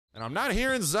And I'm not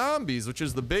hearing zombies, which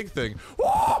is the big thing.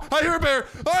 Oh, I hear a bear!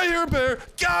 I hear a bear!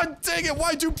 God dang it,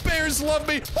 why do bears love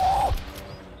me? Oh!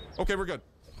 Okay, we're good.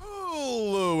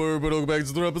 Hello everybody, welcome back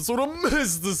to another episode of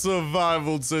Mr.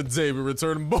 Survival. Today we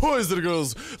return, boys and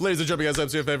girls, ladies and gentlemen, guys, up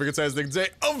to your favorite fantastic day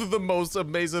of the most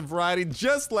amazing variety.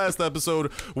 Just last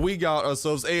episode, we got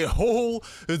ourselves a whole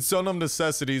ton of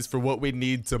necessities for what we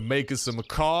need to make us some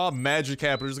car magic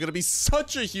happen. There's gonna be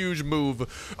such a huge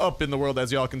move up in the world.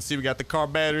 As y'all can see, we got the car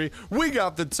battery, we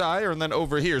got the tire, and then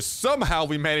over here, somehow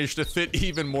we managed to fit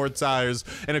even more tires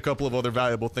and a couple of other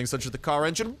valuable things, such as the car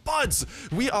engine, but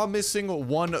we are missing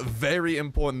one very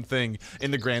important thing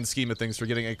in the grand scheme of things for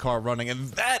getting a car running, and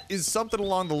that is something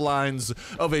along the lines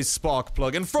of a spark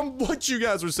plug. And from what you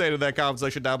guys were saying in that comment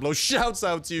section down below, shouts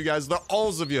out to you guys, the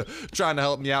alls of you trying to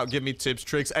help me out, give me tips,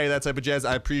 tricks, hey, that type of jazz.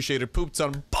 I appreciate it, poop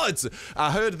ton. But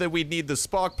I heard that we need the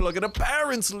spark plug, and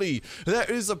apparently there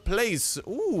is a place.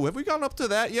 Ooh, have we gone up to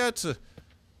that yet?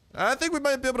 I think we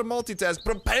might be able to multitask,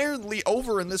 but apparently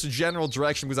over in this general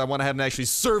direction, because I went ahead and actually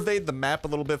surveyed the map a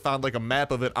little bit, found like a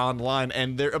map of it online,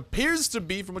 and there appears to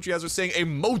be, from what you guys are saying, a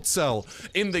motel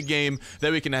in the game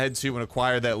that we can head to and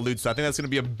acquire that loot. So I think that's going to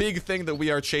be a big thing that we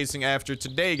are chasing after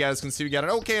today. You guys can see we got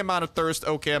an okay amount of thirst,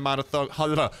 okay amount of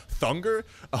hunger,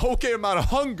 okay amount of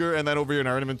hunger, and then over here in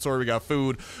our inventory we got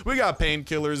food, we got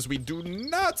painkillers, we do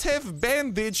not have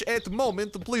bandage at the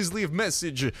moment. Please leave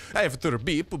message after the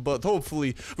beep, but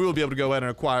hopefully we will be able to go ahead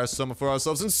and acquire some for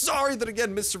ourselves. And sorry that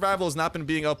again, Mr. Survival has not been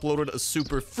being uploaded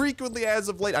super frequently as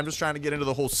of late. I'm just trying to get into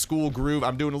the whole school groove.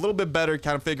 I'm doing a little bit better,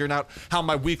 kind of figuring out how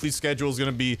my weekly schedule is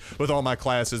going to be with all my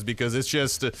classes, because it's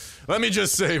just, let me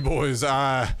just say, boys,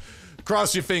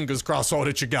 cross your fingers, cross all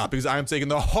that you got, because I am taking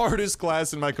the hardest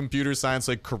class in my computer science,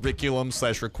 like curriculum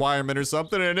 / requirement or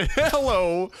something, and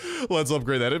hello, let's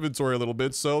upgrade that inventory a little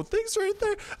bit. So things right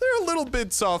there, they're a little bit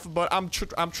tough, but I'm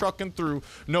trucking through,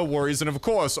 no worries. And of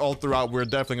course, all throughout, we're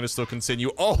definitely going to still continue,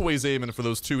 always aiming for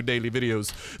those 2 daily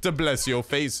videos to bless your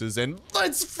faces. And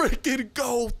let's freaking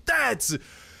go. That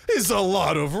is a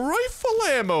lot of rifle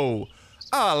ammo.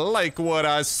 I like what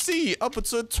I see. Up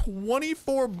to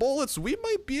 24 bullets. We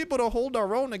might be able to hold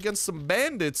our own against some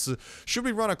bandits. Should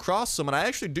we run across them? And I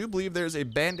actually do believe there's a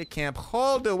bandit camp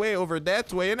all the way over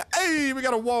that way. And hey, we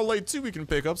got a wall light too we can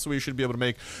pick up, so we should be able to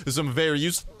make some very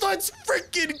useful. Let's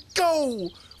freaking go!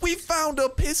 We found a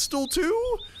pistol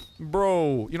too?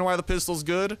 Bro, you know why the pistol's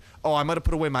good? Oh, I might have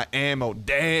put away my ammo.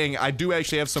 Dang, I do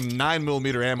actually have some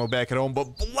 9mm ammo back at home,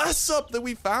 but bless up that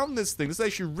we found this thing. This is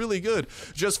actually really good.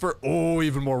 Just for, oh,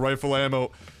 even more rifle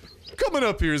ammo. Coming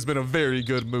up here has been a very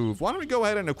good move. Why don't we go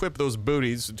ahead and equip those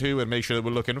booties, too, and make sure that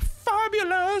we're looking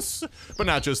fabulous. But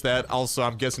not just that. Also,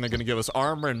 I'm guessing they're going to give us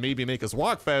armor and maybe make us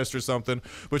walk fast or something,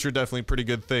 which are definitely pretty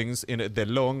good things in the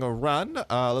long run.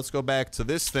 Let's go back to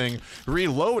this thing.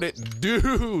 Reload it.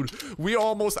 Dude, we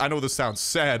almost, I know this sounds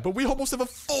sad, but we almost have a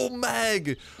full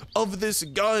mag of this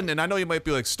gun. And I know you might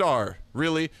be like, Star,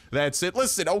 really? That's it?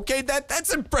 Listen, okay,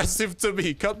 that's impressive to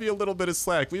me. Cut me a little bit of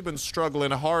slack. We've been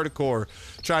struggling hardcore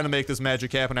trying to make this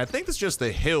magic happen. I think it's just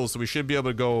the hill, so we should be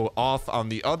able to go off on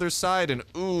the other side. And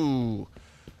ooh,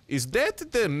 is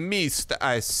that the mist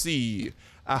I see?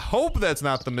 I hope that's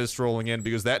not the mist rolling in,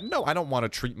 because that, no, I don't want to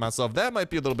treat myself. That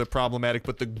might be a little bit problematic,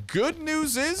 but the good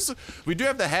news is we do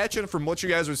have the hatchet. From what you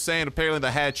guys were saying, apparently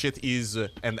the hatchet is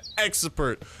an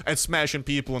expert at smashing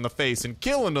people in the face and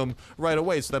killing them right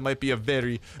away, so that might be a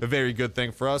very good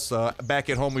thing for us. Back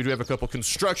at home, we do have a couple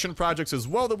construction projects as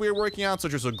well that we're working on,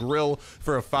 such as a grill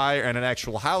for a fire and an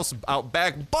actual house out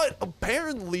back, but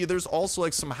apparently there's also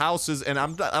like some houses, and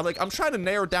I'm trying to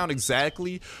narrow down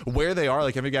exactly where they are.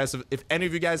 Like, if any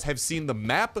of you guys have seen the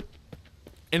map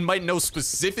and might know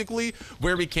specifically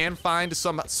where we can find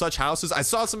some such houses. I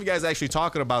saw some of you guys actually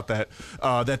talking about that,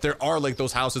 that there are like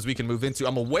those houses we can move into.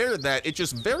 I'm aware that it's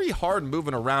just very hard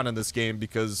moving around in this game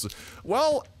because,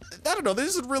 well, I don't know, there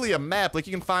isn't really a map. Like,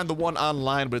 you can find the one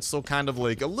online, but it's still kind of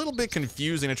like a little bit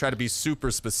confusing to try to be super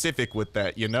specific with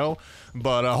that, you know?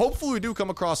 But hopefully we do come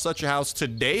across such a house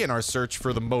today in our search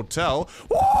for the motel.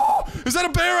 Whoa! Is that a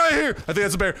bear right here? I think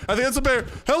that's a bear. I think that's a bear.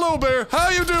 Hello, bear.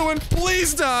 How you doing?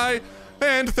 Please die.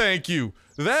 And thank you.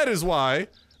 That is why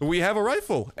we have a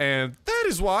rifle. And that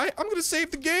is why I'm going to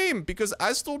save the game, because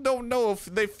I still don't know if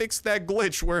they fixed that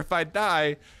glitch where if I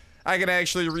die, I can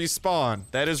actually respawn.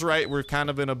 That is right. We're kind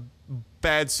of in a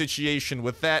bad situation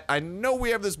with that. I know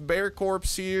we have this bear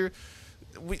corpse here.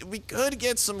 we could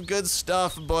get some good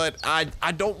stuff, but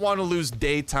I don't want to lose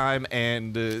daytime,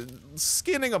 and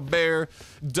skinning a bear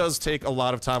does take a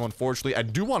lot of time, unfortunately. I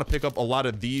do want to pick up a lot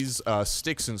of these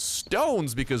sticks and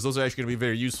stones, because those are actually going to be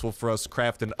very useful for us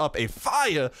crafting up a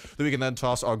fire that we can then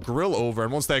toss our grill over.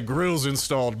 And once that grill's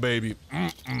installed, baby,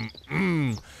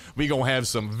 we gonna have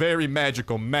some very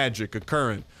magical magic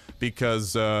occurring,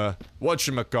 because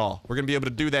whatchamacall, we're gonna be able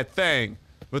to do that thing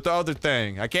with the other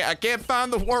thing. I can't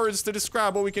find the words to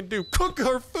describe what we can do. Cook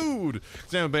our food.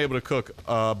 Cause I haven't been able to cook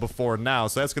before now,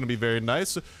 so that's gonna be very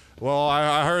nice. Well,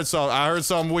 I heard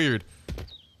something weird.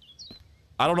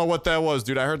 I don't know what that was,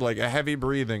 dude. I heard like a heavy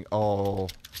breathing. Oh,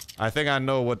 I think I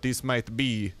know what this might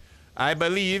be. I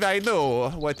believe I know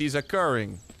what is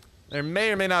occurring. There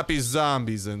may or may not be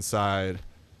zombies inside.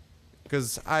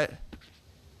 Cause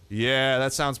yeah,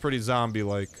 that sounds pretty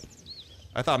zombie-like.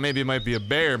 I thought maybe it might be a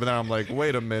bear, but then I'm like,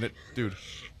 wait a minute, dude.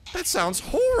 That sounds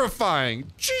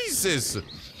horrifying. Jesus.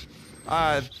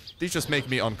 These just make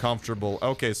me uncomfortable.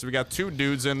 Okay, so we got 2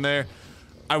 dudes in there.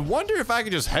 I wonder if I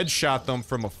could just headshot them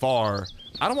from afar.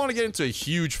 I don't want to get into a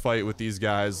huge fight with these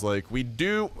guys. Like, we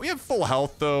have full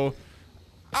health, though.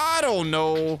 I don't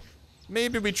know.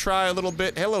 Maybe we try a little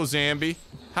bit. Hello, Zambi.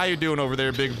 How you doing over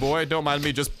there, big boy? Don't mind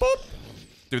me just boop.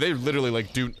 Dude, they literally,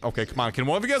 like, do... Okay, come on. Can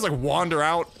one of you guys, like, wander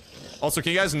out? Also,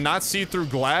 can you guys not see through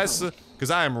glass?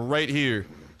 Because I am right here.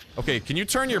 Okay, can you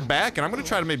turn your back? And I'm gonna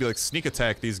try to maybe, like, sneak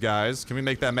attack these guys. Can we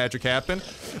make that magic happen?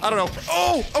 I don't know.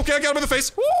 Oh! Okay, I got him in the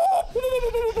face.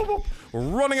 We're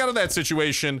running out of that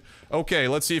situation. Okay,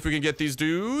 let's see if we can get these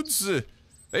dudes.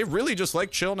 They really just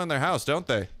like chilling in their house, don't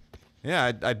they?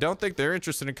 Yeah, I don't think they're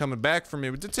interested in coming back for me.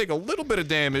 We did take a little bit of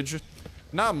damage.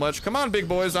 Not much. Come on, big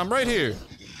boys. I'm right here.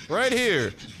 Right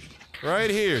here. Right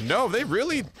here. No, they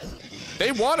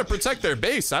want to protect their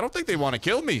base. I don't think they want to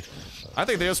kill me. I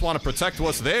think they just want to protect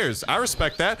what's theirs. I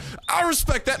respect that. I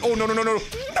respect that. Oh, no, no, no, no.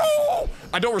 No!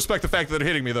 I don't respect the fact that they're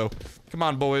hitting me, though. Come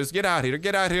on, boys. Get out here.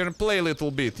 Get out here and play a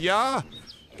little bit. Yeah?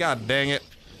 God dang it.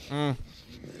 Can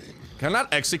I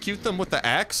not execute them with the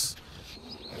axe?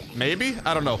 Maybe?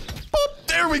 I don't know. Boop,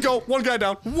 there we go. One guy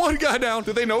down. One guy down.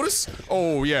 Did they notice?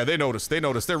 Oh, yeah, they noticed. They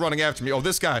noticed. They're running after me. Oh,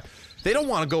 this guy. They don't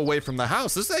want to go away from the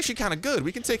house. This is actually kind of good.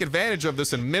 We can take advantage of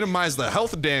this and minimize the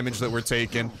health damage that we're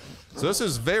taking. So this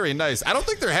is very nice. I don't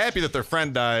think they're happy that their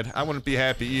friend died. I wouldn't be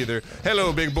happy either.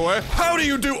 Hello, big boy. How do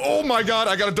you do? Oh my god,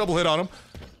 I got a double hit on him.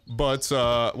 But,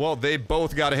 well, they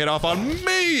both got a hit off on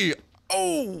me.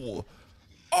 Oh,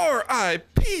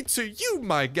 R.I.P. to you,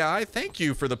 my guy. Thank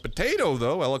you for the potato,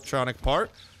 though. Electronic part.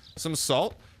 Some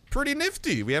salt. Pretty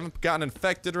nifty. We haven't gotten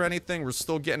infected or anything. We're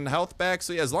still getting health back.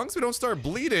 So yeah, as long as we don't start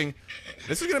bleeding,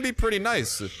 this is gonna be pretty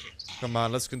nice. Come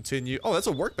on, let's continue. Oh, that's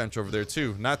a workbench over there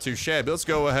too. Not too shabby. Let's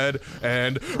go ahead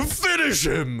and finish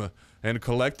him and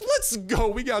collect. Let's go.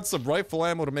 We got some rifle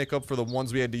ammo to make up for the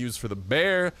ones we had to use for the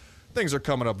bear. Things are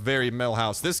coming up very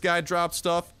Millhouse. This guy dropped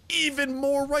stuff. Even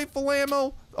more rifle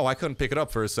ammo. Oh, I couldn't pick it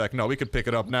up for a sec. No, we could pick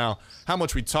it up now. How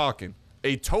much we talking?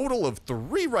 A total of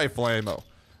 3 rifle ammo.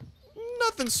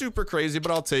 Nothing super crazy,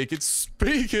 but I'll take it.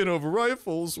 Speaking of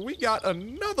rifles, we got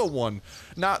another one.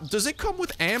 Now, does it come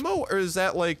with ammo, or is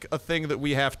that, like, a thing that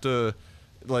we have to,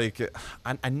 like...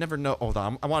 I never know. Hold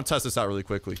on. I want to test this out really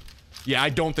quickly. Yeah, I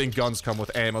don't think guns come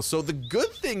with ammo. So the good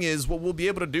thing is, what we'll be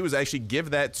able to do is actually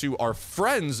give that to our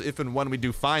friends if and when we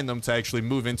do find them to actually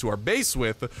move into our base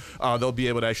with. They'll be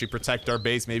able to actually protect our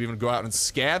base, maybe even go out and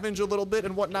scavenge a little bit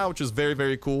and whatnot, which is very,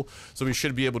 very cool. So we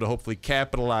should be able to hopefully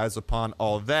capitalize upon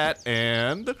all that.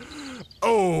 And,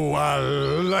 oh, I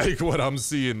like what I'm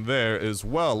seeing there as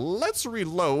well. Let's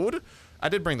reload. I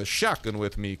did bring the shotgun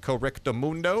with me,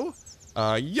 correctamundo.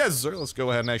 Yes, sir. Let's go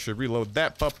ahead and actually reload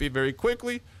that puppy very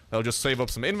quickly. That'll just save up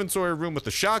some inventory room with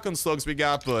the shotgun slugs we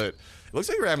got, but it looks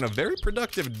like we're having a very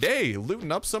productive day,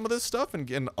 looting up some of this stuff and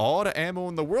getting all the ammo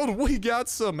in the world. We got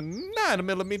some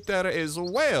 9mm as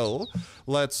well.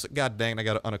 Let's, god dang, I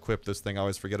gotta unequip this thing. I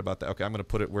always forget about that. Okay, I'm gonna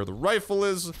put it where the rifle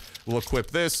is. We'll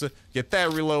equip this, get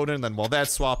that reloaded, and then while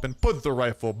that's swapping, put the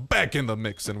rifle back in the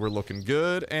mix, and we're looking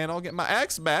good. And I'll get my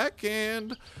axe back,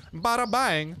 and bada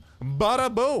bang,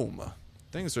 bada boom.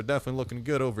 Things are definitely looking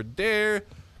good over there.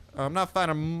 I'm not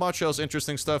finding much else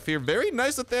interesting stuff here. Very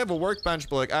nice that they have a workbench,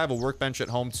 but like I have a workbench at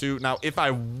home too. Now, if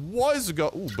I was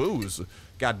ooh, booze.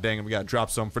 God dang it, we gotta drop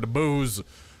some for the booze.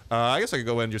 I guess I could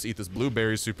go ahead and just eat this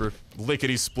blueberry super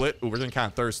lickety split. Ooh, we're getting kind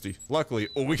of thirsty. Luckily,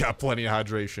 oh, we got plenty of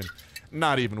hydration.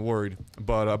 Not even worried.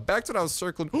 But back to what I was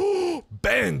circling. Oh,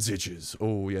 bandages.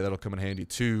 Oh yeah, that'll come in handy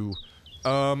too.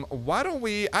 Why don't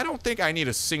we? I don't think I need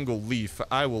a single leaf.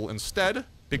 I will instead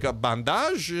pick up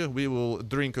bandage. We will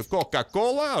drink a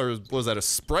Coca-Cola, or was that a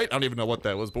Sprite? I don't even know what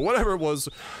that was, but whatever it was,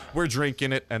 we're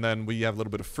drinking it. And then we have a little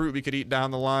bit of fruit we could eat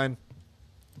down the line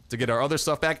to get our other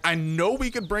stuff back. I know we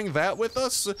could bring that with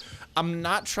us. I'm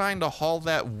not trying to haul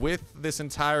that with this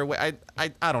entire way.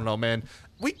 I don't know, man.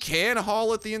 We can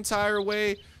haul it the entire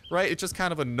way, right? It's just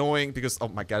kind of annoying because, oh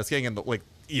my god, it's getting in the, like,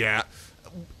 yeah.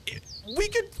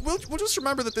 We'll just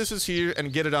remember that this is here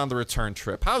and get it on the return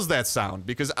trip. How's that sound?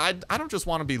 Because I don't just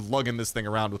want to be lugging this thing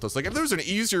around with us. Like, if there's an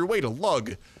easier way to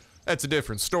lug, that's a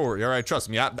different story, all right? Trust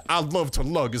me, I'd love to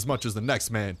lug as much as the next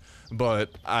man,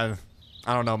 but I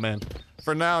don't know, man.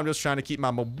 For now, I'm just trying to keep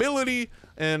my mobility,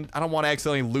 and I don't want to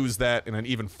accidentally lose that in an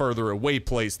even further away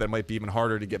place that might be even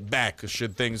harder to get back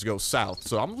should things go south.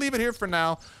 So I'm gonna leave it here for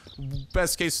now.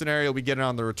 Best case scenario, we get it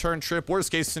on the return trip. Worst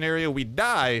case scenario, we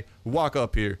die, walk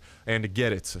up here, and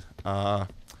get it. I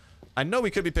know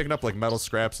we could be picking up, like, metal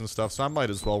scraps and stuff, so I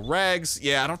might as well. Rags,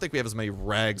 yeah, I don't think we have as many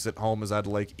rags at home as I'd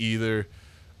like either.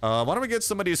 Why don't we get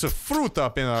some of these fruit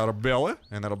up in our belly,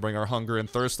 and that'll bring our hunger and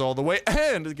thirst all the way,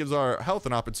 and it gives our health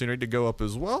an opportunity to go up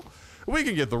as well. We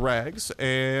can get the rags,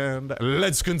 and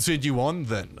let's continue on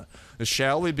then,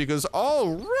 shall we? Because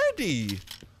already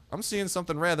I'm seeing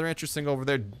something rather interesting over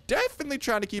there. Definitely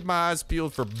trying to keep my eyes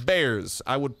peeled for bears.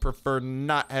 I would prefer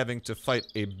not having to fight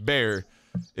a bear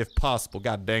if possible.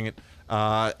 God dang it.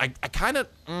 I kind of...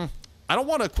 I don't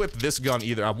want to equip this gun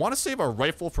either. I want to save our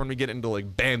rifle for when we get into,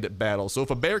 like, bandit battle. So if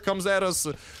a bear comes at us,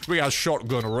 we got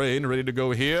shotgun rain ready to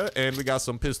go here, and we got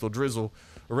some pistol drizzle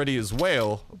ready as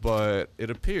well. But it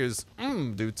appears,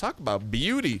 dude, talk about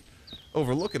beauty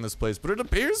overlooking this place. But it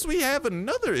appears we have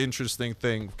another interesting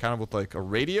thing, kind of with, like, a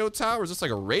radio tower. Is this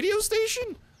like a radio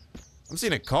station? I'm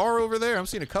seeing a car over there. I'm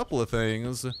seeing a couple of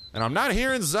things. And I'm not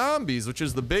hearing zombies, which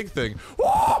is the big thing.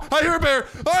 Oh, I hear a bear.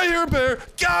 I hear a bear.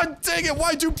 God dang it.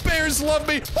 Why do bears love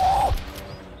me? Oh!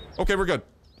 Okay, we're good.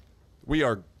 We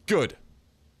are good.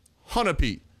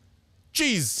 Hunnapee.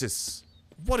 Jesus.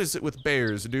 What is it with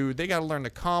bears, dude? They gotta learn to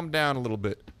calm down a little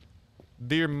bit.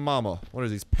 Dear mama. What are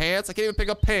these, pants? I can't even pick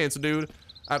up pants, dude.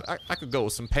 I could go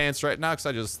with some pants right now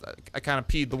because I kind of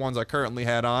peed the ones I currently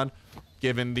had on.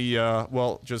 Given the,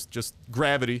 well, just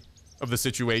gravity of the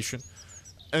situation.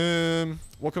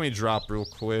 What can we drop real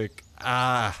quick?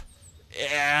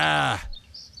 Yeah.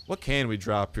 What can we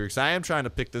drop here? Because I am trying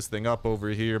to pick this thing up over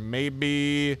here.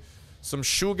 Maybe some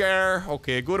sugar.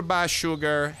 Okay, goodbye,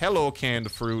 sugar. Hello,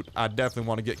 canned fruit. I definitely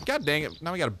want to get... God dang it.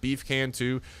 Now we got a beef can,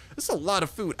 too. This is a lot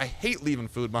of food. I hate leaving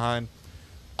food behind.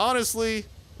 Honestly...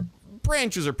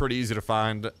 branches are pretty easy to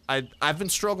find. I've been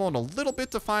struggling a little bit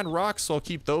to find rocks, so I'll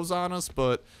keep those on us,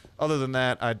 but other than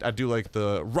that, I do like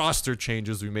the roster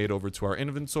changes we made over to our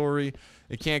inventory.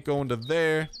 It can't go into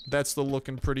there. That's still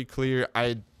looking pretty clear.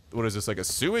 What is this, like a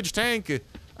sewage tank?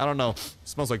 I don't know. It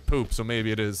smells like poop, so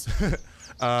maybe it is.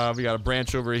 We got a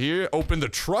branch over here. Open the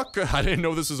truck. I didn't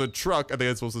know this was a truck. I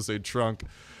think it's supposed to say trunk.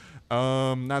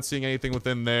 Not seeing anything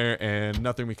within there, and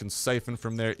nothing we can siphon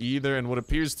from there either, and what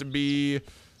appears to be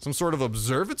some sort of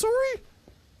observatory?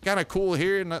 Kind of cool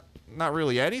here, not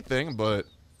really anything, but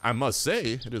I must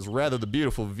say, it is rather the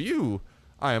beautiful view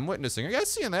I am witnessing. Are you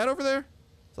guys seeing that over there?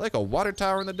 It's like a water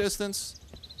tower in the distance.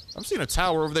 I'm seeing a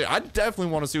tower over there. I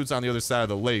definitely want to see what's on the other side of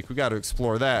the lake. We got to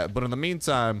explore that, but in the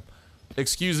meantime,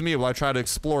 excuse me while I try to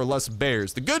explore less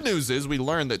bears. The good news is we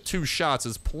learned that 2 shots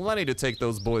is plenty to take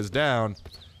those boys down.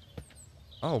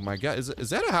 Oh my god, is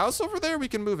that a house over there we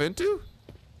can move into?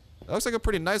 That looks like a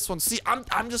pretty nice one. See,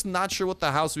 I'm just not sure what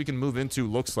the house we can move into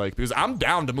looks like, because I'm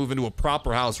down to move into a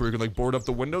proper house where you can, like, board up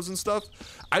the windows and stuff.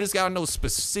 I just gotta know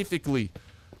specifically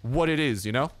what it is,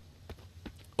 you know?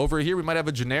 Over here, we might have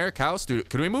a generic house. Dude,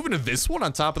 could we move into this one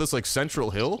on top of this, like,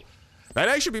 central hill?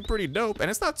 That'd actually be pretty dope, and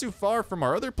it's not too far from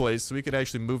our other place, so we could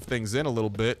actually move things in a little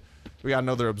bit. We got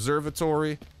another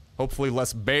observatory. Hopefully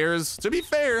less bears. To be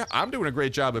fair, I'm doing a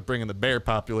great job at bringing the bear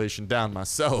population down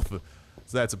myself.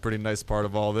 So that's a pretty nice part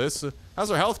of all this.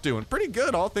 How's our health doing? Pretty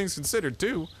good, all things considered,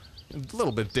 too. A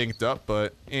little bit dinked up,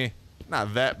 but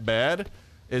not that bad.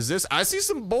 Is this... I see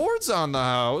some boards on the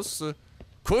house.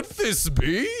 Could this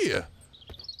be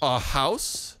a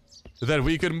house that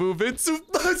we could move into?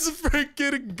 Let's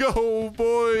freaking go,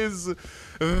 boys.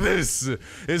 This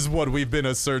is what we've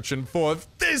been searching for.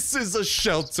 This is a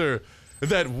shelter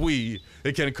that we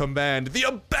can command. The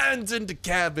abandoned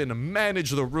cabin. Manage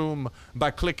the room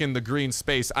by clicking the green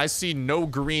space. I see no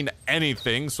green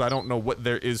anything, so I don't know what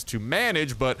there is to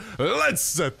manage, but let's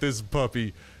set this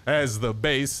puppy as the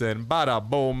base, and bada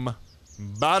boom,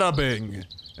 Bada bing.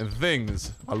 And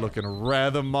things are looking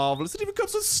rather marvelous. It even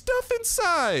comes with stuff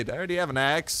inside. I already have an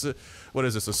axe. What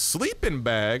is this? A sleeping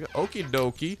bag. Okie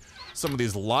dokie. Some of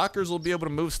these lockers we'll be able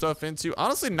to move stuff into.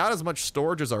 Honestly, not as much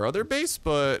storage as our other base,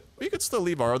 but we could still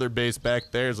leave our other base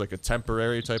back there as like a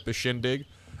temporary type of shindig.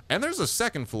 And there's a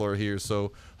second floor here,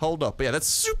 so hold up. But yeah, that's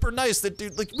super nice. That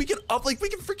dude, like, we can up, like, we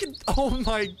can freaking, oh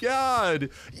my god.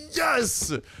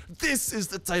 Yes! This is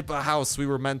the type of house we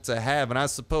were meant to have, and I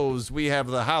suppose we have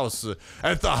the house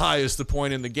at the highest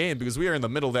point in the game, because we are in the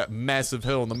middle of that massive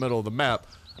hill in the middle of the map,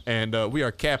 and we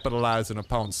are capitalizing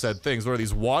upon said things. What are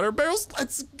these, water barrels?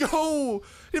 Let's go!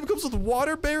 It even comes with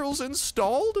water barrels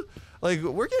installed? Like,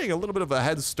 we're getting a little bit of a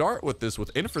head start with this,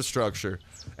 with infrastructure,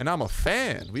 and I'm a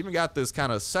fan. We even got this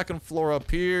kind of second floor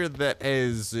up here that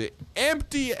is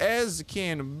empty as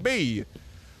can be,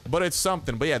 but it's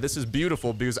something. But yeah, this is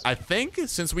beautiful because I think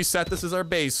since we set this as our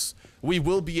base, we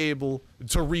will be able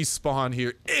to respawn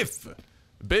here if,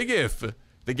 big if,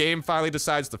 the game finally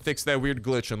decides to fix that weird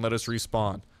glitch and let us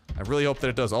respawn. I really hope that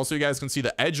it does. Also, you guys can see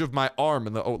the edge of my arm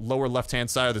in the lower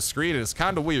left-hand side of the screen, and it's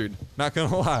kind of weird, not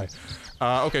gonna lie.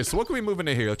 Okay, so what can we move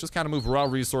into here? Let's just kind of move raw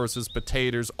resources,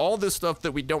 potatoes, all this stuff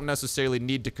that we don't necessarily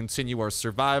need to continue our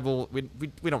survival. We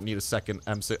don't need a second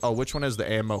M6. Oh, which one is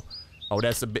the ammo? Oh,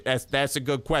 that's a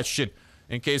good question.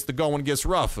 In case the going gets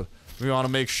rough, we want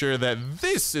to make sure that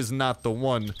this is not the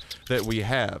one that we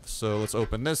have. So let's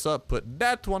open this up, put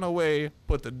that one away,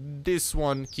 put this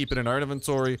one, keep it in our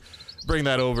inventory. Bring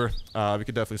that over. We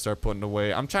could definitely start putting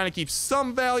away. I'm trying to keep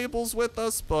some valuables with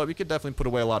us, but we could definitely put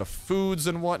away a lot of foods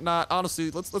and whatnot. Honestly,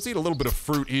 let's eat a little bit of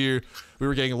fruit here. We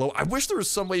were getting low. I wish there was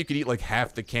some way you could eat like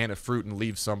half the can of fruit and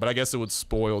leave some, but I guess it would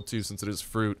spoil too since it is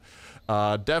fruit.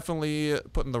 Definitely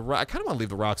putting the rock. I kind of want to leave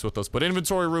the rocks with us, but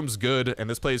inventory room's good. And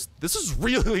this place, this is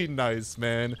really nice,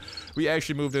 man. We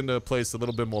actually moved into a place a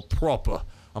little bit more proper.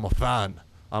 I'm a fan,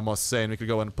 I must say. And we could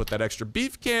go and put that extra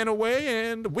beef can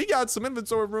away, and we got some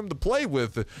inventory room to play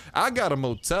with. I got a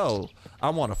motel I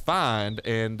want to find,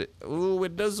 and ooh,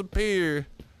 it does appear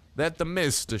that the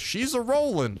mist, she's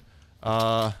a-rolling.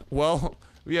 Well,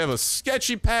 we have a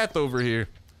sketchy path over here.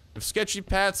 If sketchy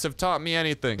paths have taught me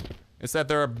anything, it's that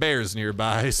there are bears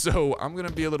nearby, so I'm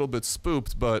gonna be a little bit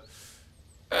spooked, but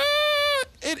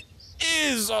it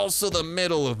is also the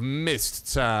middle of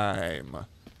mist time.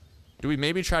 Do we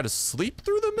maybe try to sleep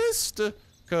through the mist?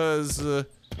 Because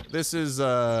this is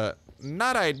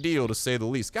not ideal to say the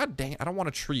least. God dang it, I don't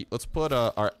want to treat. Let's put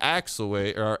our axe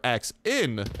away, or our axe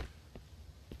in,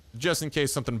 just in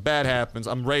case something bad happens.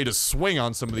 I'm ready to swing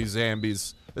on some of these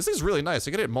zombies. This is really nice.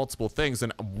 I can hit multiple things,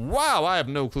 and wow, I have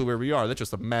no clue where we are. That's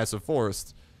just a massive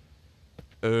forest.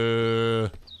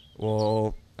 Well,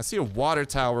 I see a water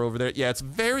tower over there. Yeah, it's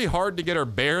very hard to get our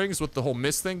bearings with the whole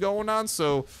mist thing going on,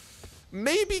 so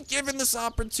maybe given this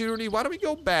opportunity, why don't we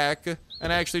go back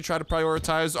and actually try to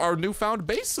prioritize our newfound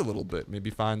base a little bit? Maybe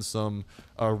find some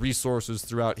resources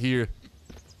throughout here.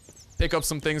 Pick up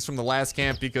some things from the last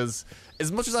camp, because as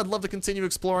much as I'd love to continue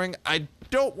exploring, I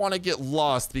don't want to get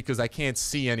lost because I can't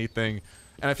see anything.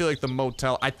 And I feel like the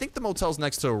motel, I think the motel's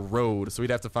next to a road, so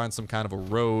we'd have to find some kind of a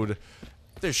road.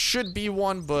 There should be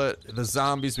one, but the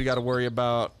zombies we got to worry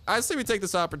about. I say we take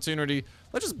this opportunity.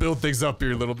 Let's just build things up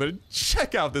here a little bit and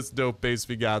check out this dope base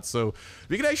we got. So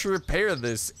we can actually repair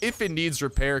this if it needs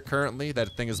repair currently.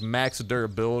 That thing is max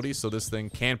durability, so this thing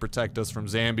can protect us from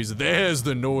zombies. There's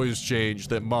the noise change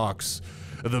that mocks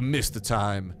the mist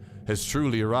time has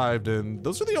truly arrived, and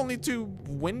those are the only two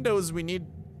windows we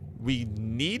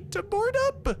need to board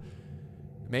up?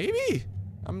 Maybe?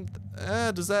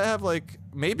 Does that have like,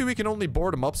 maybe we can only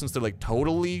board them up since they're like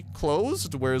totally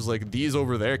closed, whereas like these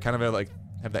over there kind of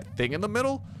have that thing in the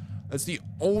middle? That's the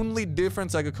only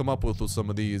difference I could come up with some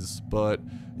of these. But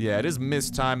yeah, it is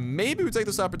mist time. Maybe we take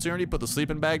this opportunity, put the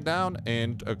sleeping bag down,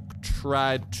 and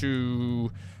try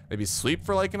to maybe sleep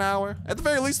for like an hour. At the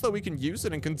very least, though, we can use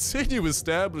it and continue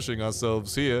establishing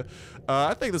ourselves here.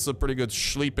 I think this is a pretty good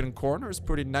sleeping corner. It's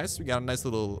pretty nice. We got a nice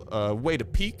little way to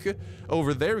peek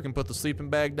over there. We can put the sleeping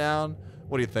bag down.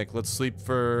 What do you think? Let's sleep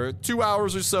for 2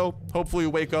 hours or so. Hopefully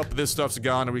we wake up, this stuff's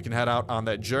gone, and we can head out on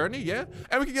that journey, yeah?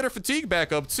 And we can get our fatigue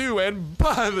back up too, and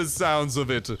by the sounds of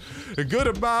it,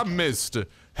 goodbye mist.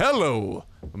 Hello,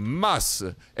 mas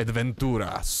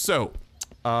adventura. So,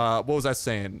 what was I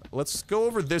saying? Let's go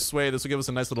over this way. This will give us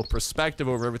a nice little perspective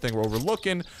over everything we're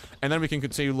overlooking, and then we can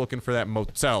continue looking for that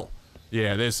motel.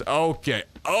 Yeah,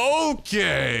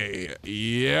 okay,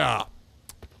 yeah.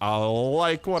 I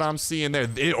like what I'm seeing there.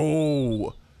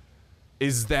 Oh,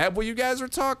 is that what you guys are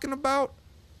talking about?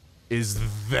 Is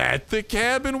that the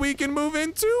cabin we can move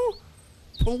into?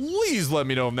 Please let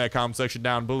me know in that comment section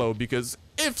down below, because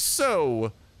if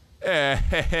so,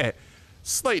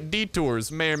 Slight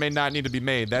detours may or may not need to be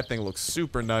made. That thing looks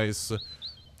super nice.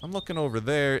 I'm looking over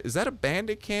there. Is that a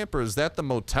bandit camp or is that the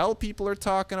motel people are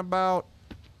talking about?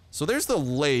 So there's the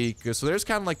lake. So there's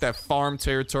kind of like that farm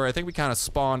territory. I think we kind of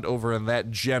spawned over in that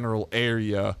general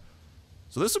area.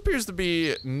 So this appears to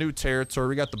be new territory.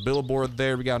 We got the billboard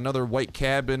there. We got another white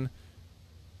cabin.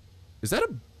 Is that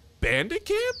a bandit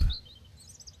camp?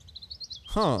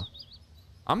 Huh.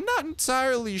 I'm not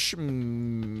entirely sure.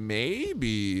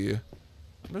 Maybe.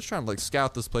 I'm just trying to like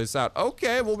scout this place out.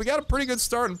 Okay, well we got a pretty good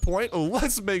starting point.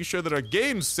 Let's make sure that our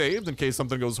game's saved in case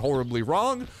something goes horribly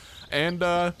wrong. And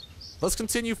let's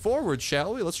continue forward,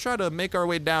 shall we? Let's try to make our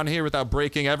way down here without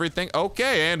breaking everything.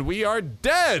 Okay, and we are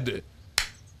dead.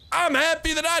 I'm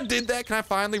happy that I did that. Can I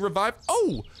finally revive?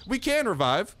 Oh, we can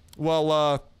revive.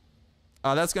 Well,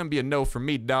 that's gonna be a no for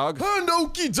me, dog.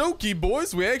 Okie dokie,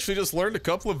 boys. We actually just learned a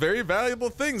couple of very valuable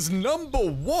things. Number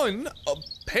one,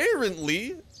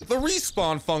 apparently, the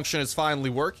respawn function is finally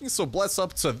working, so bless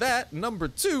up to that. Number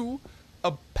two,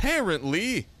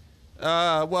 apparently,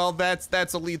 well,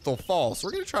 that's a lethal fall. So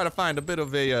we're gonna try to find a bit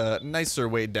of a nicer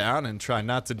way down and try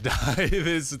not to die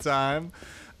this time.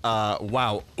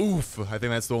 Wow, oof. I think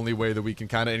that's the only way that we can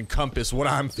kind of encompass what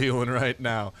I'm feeling right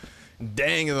now.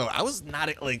 Dang, though, I was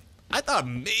not, like, I thought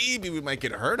maybe we might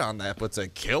get hurt on that, but to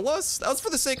kill us? That was for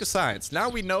the sake of science. Now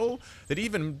we know that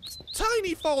even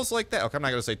tiny falls like that, okay, I'm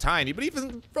not gonna say tiny, but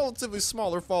even relatively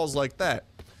smaller falls like that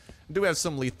do have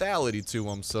some lethality to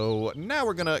them. So now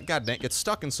we're gonna, god dang, get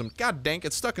stuck in some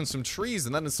trees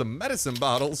and then in some medicine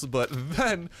bottles. But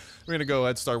then we're gonna go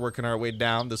ahead and start working our way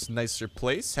down this nicer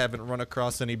place. Haven't run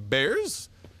across any bears.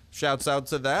 Shouts out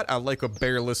to that. I like a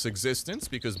bearless existence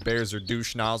because bears are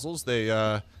douche nozzles. They,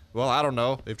 well, I don't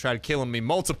know. They've tried killing me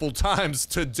multiple times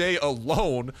today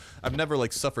alone. I've never,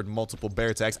 like, suffered multiple bear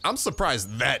attacks. I'm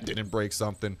surprised that didn't break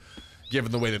something,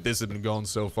 given the way that this has been going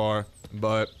so far.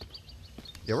 But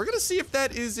yeah, we're gonna see if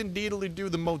that is indeedly due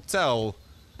the motel.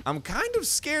 I'm kind of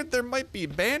scared there might be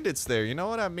bandits there, you know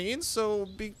what I mean? So,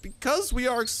 because we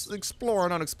are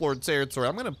exploring unexplored territory,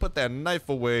 I'm gonna put that knife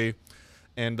away,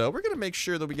 and we're gonna make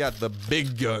sure that we got the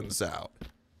big guns out.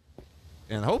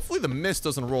 And hopefully the mist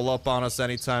doesn't roll up on us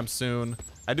anytime soon.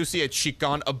 I do see a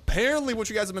chicken. Apparently what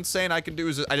you guys have been saying I can do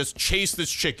is I just chase this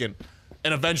chicken,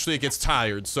 and eventually it gets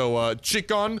tired. So,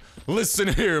 chicken, listen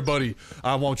here, buddy.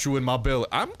 I want you in my belly.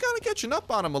 I'm kind of catching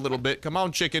up on him a little bit. Come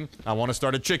on, chicken. I want to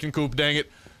start a chicken coop, dang it.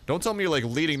 Don't tell me you're, like,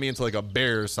 leading me into, like, a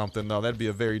bear or something, though. That'd be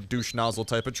a very douche nozzle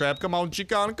type of trap. Come on,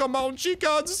 chicken. Come on, chicken.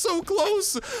 It's so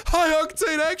close. High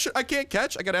octane action. I can't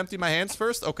catch. I gotta empty my hands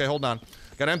first. Okay, hold on.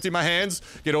 Gotta empty my hands.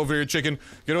 Get over here, chicken.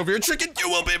 Get over here, chicken. You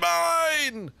will be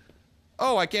mine.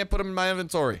 Oh, I can't put him in my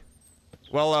inventory.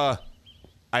 Well,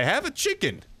 I have a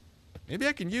chicken. Maybe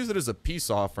I can use it as a peace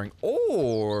offering,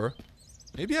 or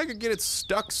maybe I could get it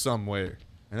stuck somewhere,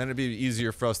 and then it'd be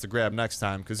easier for us to grab next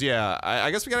time. Because, yeah, I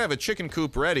guess we gotta have a chicken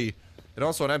coop ready, and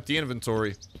also an empty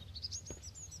inventory.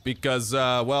 Because,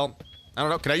 well, I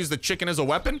don't know. Can I use the chicken as a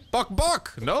weapon?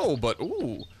 Buck! No, but,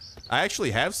 ooh. I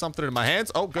actually have something in my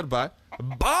hands. Oh, goodbye.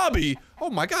 Bobby! Oh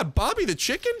my god, Bobby the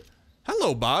chicken?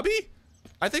 Hello, Bobby.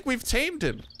 I think we've tamed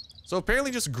him. So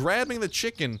apparently just grabbing the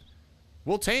chicken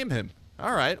will tame him.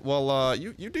 Alright, well,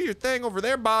 you do your thing over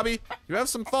there, Bobby. You have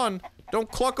some fun. Don't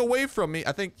cluck away from me.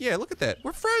 I think, yeah, look at that.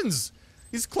 We're friends.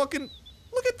 He's clucking.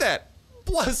 Look at that.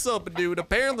 Bless up, dude.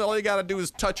 Apparently all you gotta do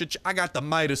is touch a I got the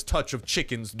Midas touch of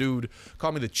chickens, dude.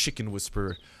 Call me the chicken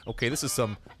whisperer. Okay, this is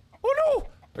some. Oh no!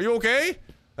 Are you okay?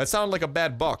 That sounded like a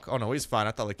bad buck. Oh no, he's fine.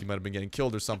 I thought like he might have been getting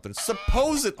killed or something.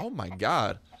 Oh my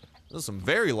god. Those are some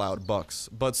very loud bucks.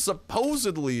 But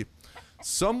supposedly,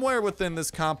 somewhere within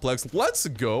this complex, let's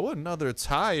go, another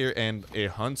tire and a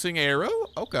hunting arrow.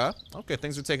 Okay,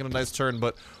 things are taking a nice turn,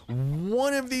 but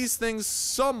one of these things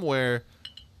somewhere,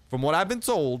 from what I've been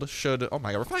told, should, oh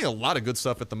my god, we're finding a lot of good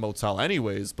stuff at the motel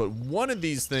anyways, but one of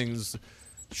these things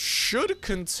should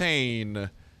contain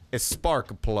a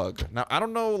spark plug. Now, I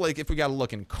don't know, like, if we gotta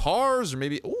look in cars, or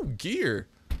maybe, ooh, gear.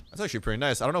 That's actually pretty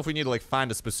nice. I don't know if we need to, like,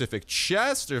 find a specific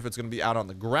chest, or if it's gonna be out on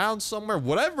the ground somewhere.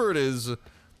 Whatever it is,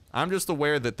 I'm just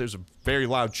aware that there's a very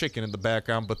loud chicken in the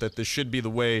background, but that this should be the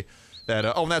way that,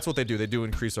 oh, and that's what they do. They do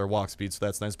increase our walk speed, so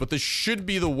that's nice. But this should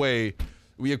be the way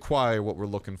we acquire what we're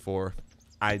looking for.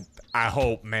 I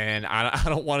hope, man. I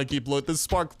don't want to keep looking. This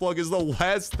spark plug is the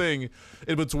last thing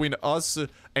in between us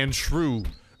and true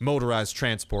motorized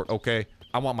transport, okay?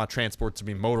 I want my transport to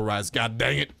be motorized, god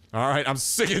dang it. Alright, I'm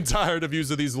sick and tired of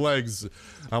using these legs.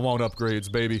 I want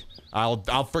upgrades, baby. I'll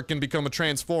frickin' become a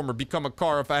transformer, become a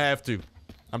car if I have to.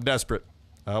 I'm desperate.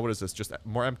 What is this? Just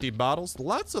more empty bottles?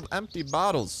 Lots of empty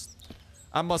bottles,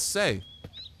 I must say.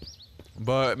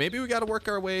 But maybe we gotta work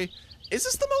our way. Is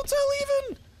this the motel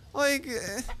even? Like,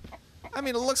 I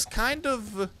mean, it looks kind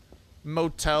of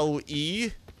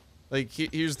motel-y. Like,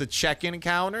 here's the check-in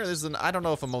counter. There's an, I don't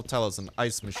know if a motel is an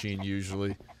ice machine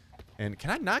usually. And can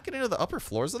I not get into the upper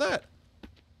floors of that?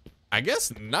 I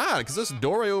guess not, because this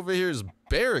doorway over here is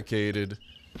barricaded.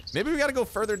 Maybe we gotta go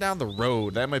further down the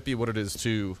road. That might be what it is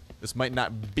too. This might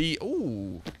not be,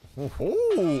 ooh.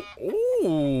 Ooh,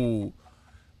 ooh.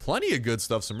 Plenty of good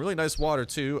stuff, some really nice water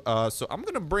too. So I'm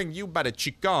gonna bring you by the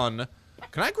chicken.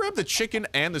 Can I grab the chicken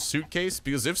and the suitcase?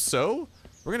 Because if so,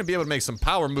 we're gonna be able to make some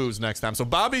power moves next time. So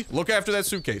Bobby, look after that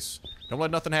suitcase. Don't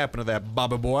let nothing happen to that,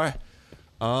 Bobby boy.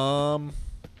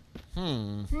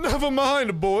 Never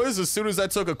mind, boys. As soon as I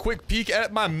took a quick peek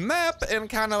at my map and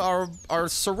kind of our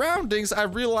surroundings, I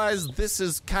realized this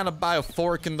is kind of by a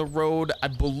fork in the road. I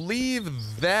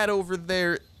believe that over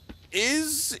there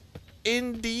is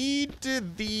indeed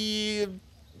the...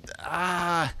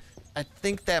 I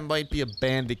think that might be a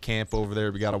bandit camp over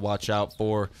there we gotta watch out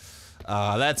for.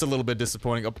 That's a little bit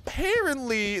disappointing.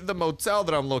 Apparently, the motel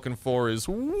that I'm looking for is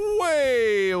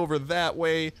way over that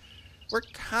way. We're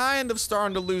kind of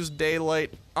starting to lose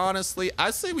daylight. Honestly,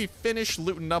 I say we finish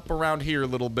looting up around here a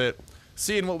little bit,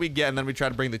 seeing what we get, and then we try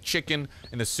to bring the chicken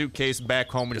and the suitcase back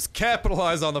home and just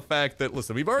capitalize on the fact that,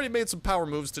 listen, we've already made some power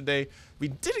moves today. We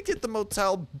didn't get the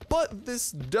motel, but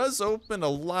this does open a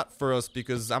lot for us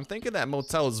because I'm thinking that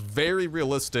motel is very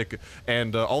realistic,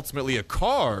 and ultimately a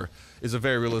car is a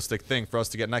very realistic thing for us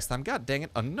to get next time. God dang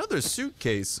it, another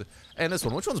suitcase. And this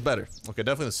one, which one's better? Okay,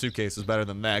 definitely the suitcase is better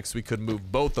than that because we could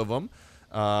move both of them.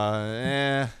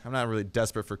 I'm not really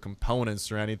desperate for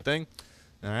components or anything.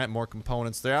 All right, more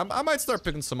components there. I might start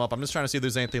picking some up. I'm just trying to see if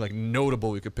there's anything like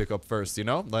notable we could pick up first, you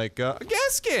know? Like a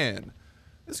gas can.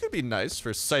 This could be nice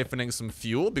for siphoning some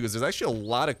fuel because there's actually a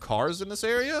lot of cars in this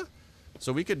area.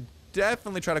 So we could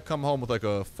definitely try to come home with like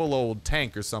a full old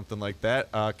tank or something like that.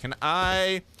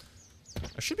 I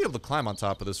should be able to climb on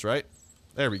top of this, right?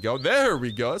 There we go. There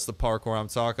we go. That's the parkour I'm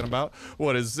talking about.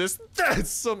 What is this? That's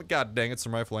some... God dang it.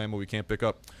 Some rifle ammo we can't pick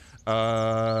up.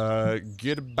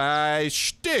 Goodbye,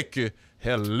 shtick.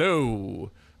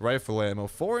 Hello. Rifle ammo.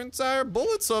 4 entire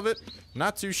bullets of it.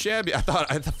 Not too shabby. I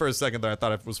thought for a second there, I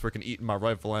thought I was freaking eating my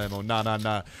rifle ammo.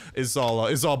 Nah. It's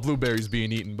all blueberries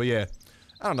being eaten. But yeah.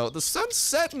 I don't know. The sun's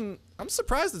setting. I'm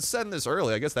surprised it's setting this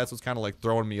early. I guess that's what's kind of like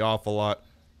throwing me off a lot.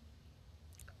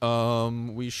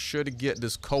 We should get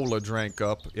this cola drank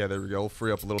up. Yeah, there we go.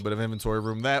 Free up a little bit of inventory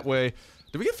room that way.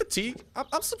 Do we get fatigue?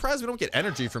 I'm surprised we don't get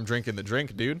energy from drinking the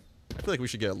drink, dude. I feel like we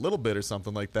should get a little bit or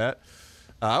something like that.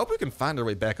 I hope we can find our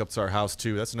way back up to our house,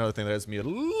 too. That's another thing that has me a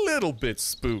little bit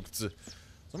spooked. So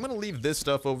I'm gonna leave this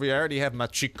stuff over here. I already have my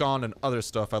chicken and other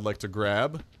stuff I'd like to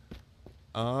grab.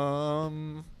 I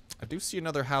do see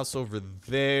another house over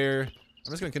there.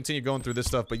 I'm just gonna continue going through this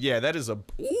stuff, but yeah, that is a...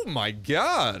 Oh my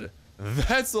god!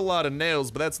 That's a lot of nails,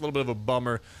 but that's a little bit of a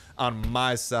bummer on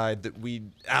my side that we...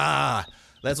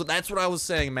 That's what I was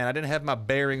saying, man. I didn't have my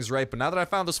bearings right, but now that I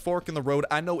found this fork in the road,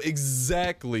 I know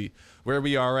exactly where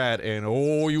we are at, and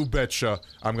oh, you betcha,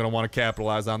 I'm gonna want to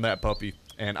capitalize on that puppy.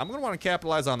 And I'm gonna want to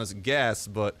capitalize on this gas,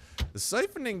 but the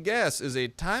siphoning gas is a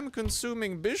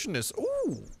time-consuming business.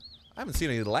 Ooh! I haven't seen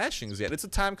any lashings yet. It's a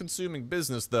time-consuming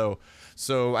business, though.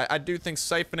 So I do think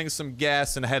siphoning some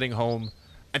gas and heading home,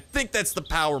 I think that's the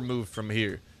power move from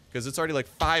here. Because it's already like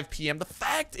 5 p.m. The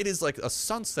fact it is like a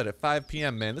sunset at 5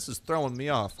 p.m., man, this is throwing me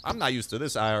off. I'm not used to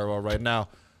this IRL right now.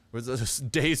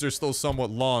 Days are still somewhat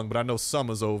long, but I know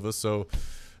summer's over, so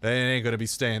they ain't gonna be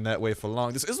staying that way for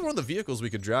long. This isn't one of the vehicles we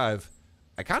could drive.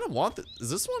 I kind of want does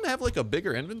this one have like a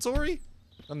bigger inventory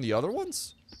than the other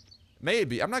ones?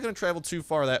 Maybe. I'm not going to travel too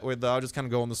far that way, though. I'll just kind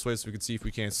of go on this way so we can see if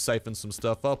we can siphon some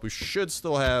stuff up. We should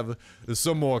still have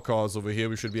some more cars over here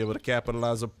we should be able to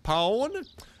capitalize upon.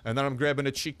 And then I'm grabbing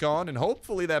a chicken and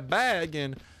hopefully that bag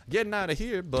and getting out of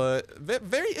here. But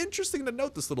very interesting to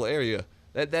note this little area.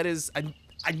 That is...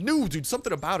 I knew, dude,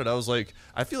 something about it. I was like,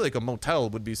 I feel like a motel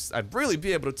would be... I'd really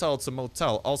be able to tell it's a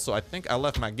motel. Also, I think I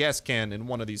left my gas can in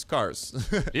one of these cars.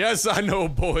 Yes, I know,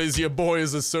 boys. Your boy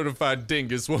is a certified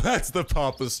dingus. Well, that's the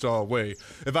Papa Star way.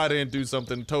 If I didn't do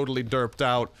something totally derped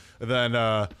out, then,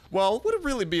 well, would it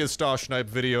really be a Starsnipe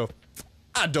video?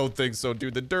 I don't think so,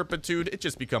 dude. The derpitude, it's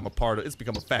just become a part of... It's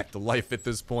become a fact of life at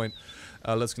this point.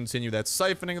 Let's continue that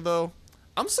siphoning, though.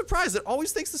 I'm surprised. It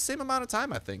always takes the same amount of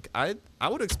time, I think. I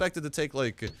would expect it to take,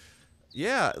 like,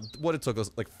 yeah, what it took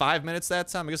us, like 5 minutes that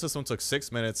time. I guess this one took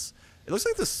 6 minutes. It looks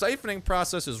like the siphoning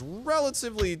process is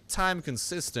relatively time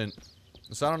consistent,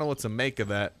 so I don't know what to make of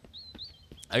that.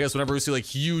 I guess whenever we see, like,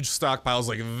 huge stockpiles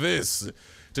like this,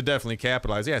 to definitely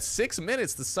capitalize. Yeah, 6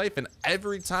 minutes to siphon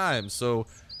every time, so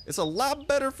It's a lot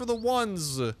better for the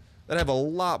ones that have a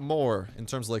lot more in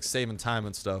terms of like saving time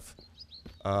and stuff.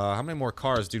 How many more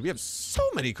cars, dude? We have so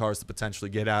many cars to potentially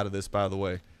get out of this, by the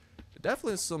way.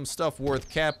 Definitely some stuff worth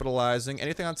capitalizing.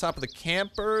 Anything on top of the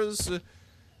campers?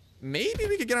 Maybe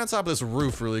we could get on top of this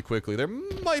roof really quickly. There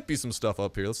might be some stuff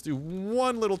up here. Let's do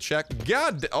one little check.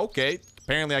 Okay.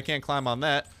 Apparently I can't climb on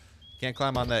that. Can't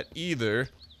climb on that either.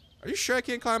 Are you sure I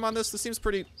can't climb on this? This seems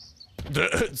pretty...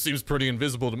 it seems pretty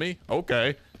invisible to me.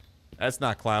 Okay. That's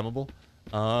not climbable.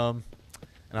 And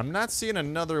I'm not seeing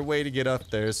another way to get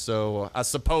up there, so I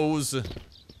suppose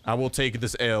I will take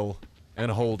this L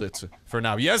and hold it for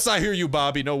now. Yes, I hear you,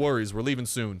 Bobby. No worries. We're leaving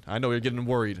soon. I know you're getting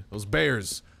worried. Those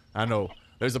bears. I know.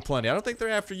 There's a plenty. I don't think they're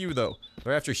after you, though.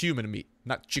 They're after human meat,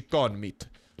 not chicken meat.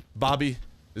 Bobby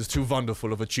is too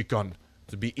wonderful of a chicken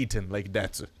to be eaten like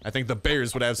that. I think the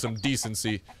bears would have some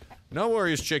decency. No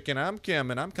worries, chicken. I'm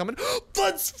coming. I'm coming.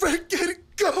 Let's freaking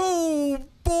go,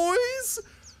 boys!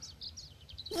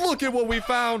 Look at what we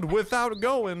found without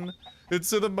going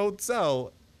into the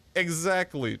motel.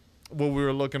 Exactly what we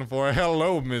were looking for.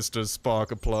 Hello, Mr.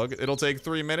 Spark Plug. It'll take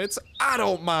 3 minutes. I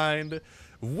don't mind.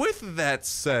 With that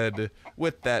said,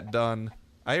 with that done,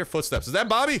 I hear footsteps. Is that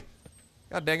Bobby?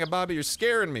 God dang it, Bobby, you're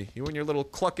scaring me. You and your little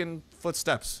clucking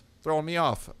footsteps. Throwing me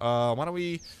off. Why don't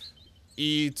we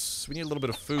eat... We need a little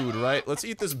bit of food, right? Let's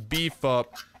eat this beef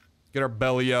up. Get our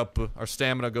belly up. Our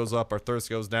stamina goes up. Our thirst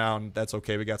goes down. That's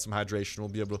okay. We got some hydration. We'll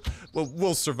be able to...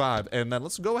 We'll survive. And then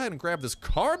let's go ahead and grab this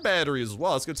car battery as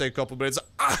well. It's going to take a couple minutes.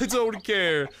 I don't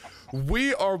care.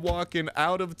 We are walking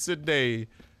out of today...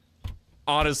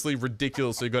 honestly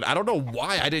ridiculously good. I don't know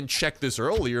why I didn't check this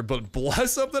earlier, but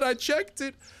bless up that I checked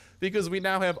it, because we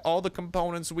now have all the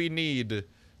components we need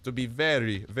to be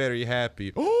very, very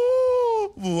happy.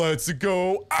 Oh, let's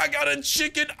go. I got a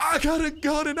chicken, I got a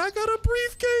gun, and I got a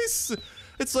briefcase.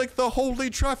 It's like the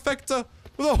holy trifecta,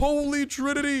 the holy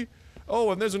trinity. Oh,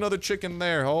 and there's another chicken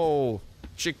there. Oh,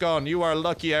 chicken, you are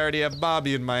lucky I already have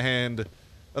Bobby in my hand.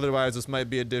 Otherwise, this might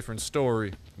be a different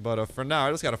story. But for now,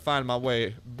 I just gotta find my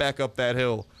way back up that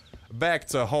hill, back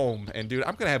to home. And dude,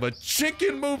 I'm gonna have a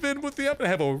chicken move in with me. I'm gonna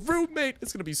have a roommate.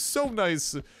 It's gonna be so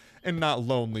nice and not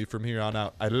lonely from here on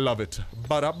out. I love it.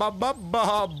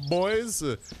 Ba-da-ba-ba-ba, boys.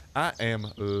 I am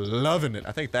loving it.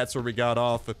 I think that's where we got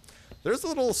off. There's a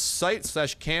little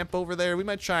site/camp over there. We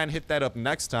might try and hit that up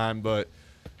next time, but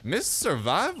Miss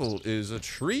Survival is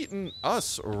treating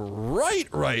us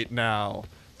right now.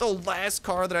 The last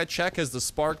car that I check has the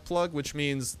spark plug, which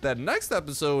means that next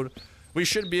episode, we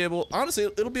should be able... Honestly,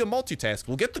 it'll be a multitask.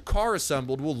 We'll get the car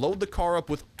assembled. We'll load the car up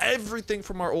with everything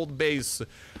from our old base.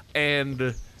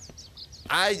 And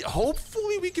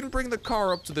hopefully we can bring the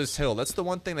car up to this hill. That's the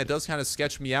one thing that does kind of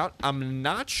sketch me out. I'm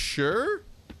not sure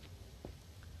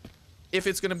if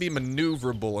it's going to be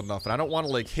maneuverable enough. And I don't want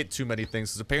to, like, hit too many things,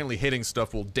 because apparently hitting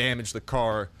stuff will damage the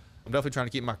car. I'm definitely trying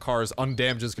to keep my car as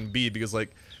undamaged as can be, because,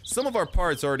 like, some of our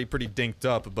parts are already pretty dinked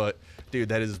up, but, dude,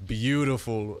 that is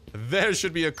beautiful. There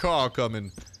should be a car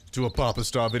coming to a Papa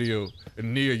Star video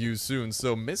near you soon.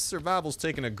 So, Miss Survival's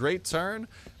taking a great turn.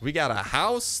 We got a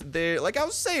house there. Like I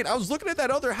was saying, I was looking at that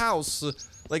other house.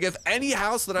 Like, if any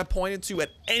house that I pointed to at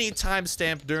any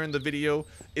timestamp during the video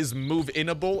is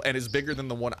move-inable and is bigger than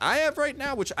the one I have right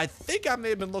now, which I think I may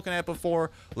have been looking at before,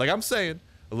 like I'm saying,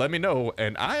 let me know,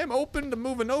 and I am open to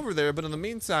moving over there, but in the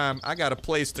meantime, I got a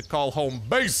place to call home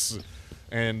base,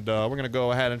 and we're gonna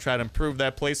go ahead and try to improve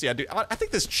that place. Yeah, dude, I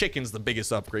think this chicken's the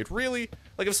biggest upgrade. Really?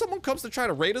 Like, if someone comes to try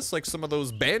to raid us, like some of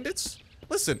those bandits,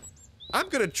 listen, I'm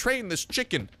gonna train this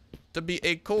chicken to be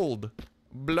a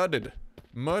cold-blooded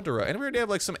murderer. And we already have,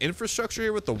 like, some infrastructure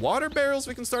here with the water barrels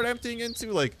we can start emptying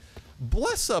into. Like,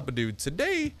 bless up, dude.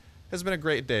 Today has been a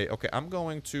great day. Okay, I'm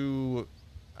going to...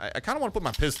 I kind of want to put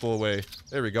my pistol away.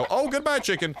 There we go. Oh, goodbye,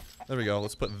 chicken. There we go.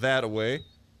 Let's put that away.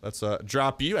 Let's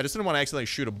drop you. I just didn't want to accidentally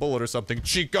shoot a bullet or something.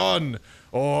 Chicken.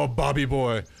 Oh, Bobby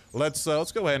boy. Let's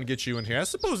go ahead and get you in here. I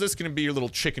suppose this can be your little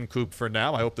chicken coop for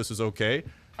now. I hope this is okay.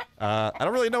 I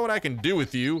don't really know what I can do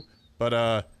with you,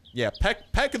 but yeah,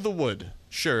 peck of the wood.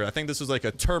 Sure. I think this is like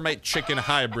a termite chicken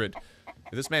hybrid.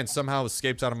 If this man somehow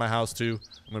escapes out of my house too,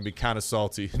 I'm gonna be kind of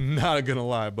salty. Not gonna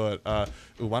lie, but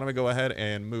ooh, why don't we go ahead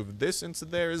and move this into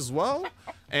there as well?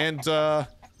 And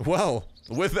well,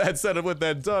 with that said and with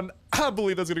that done, I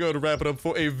believe that's gonna go to wrap it up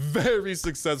for a very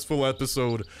successful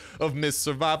episode of Miss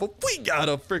Survival. We got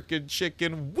a freaking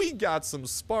chicken, we got some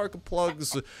spark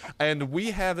plugs, and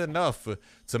we have enough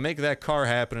to make that car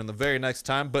happen in the very next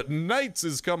time. But night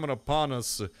is coming upon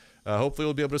us. Hopefully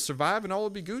we'll be able to survive and all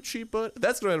will be Gucci, but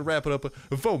that's going to wrap it up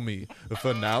for me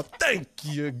for now. Thank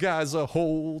you guys a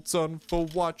whole ton for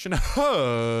watching.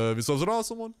 Have yourselves an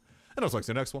awesome one, and I'll talk to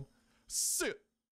you next one. See ya.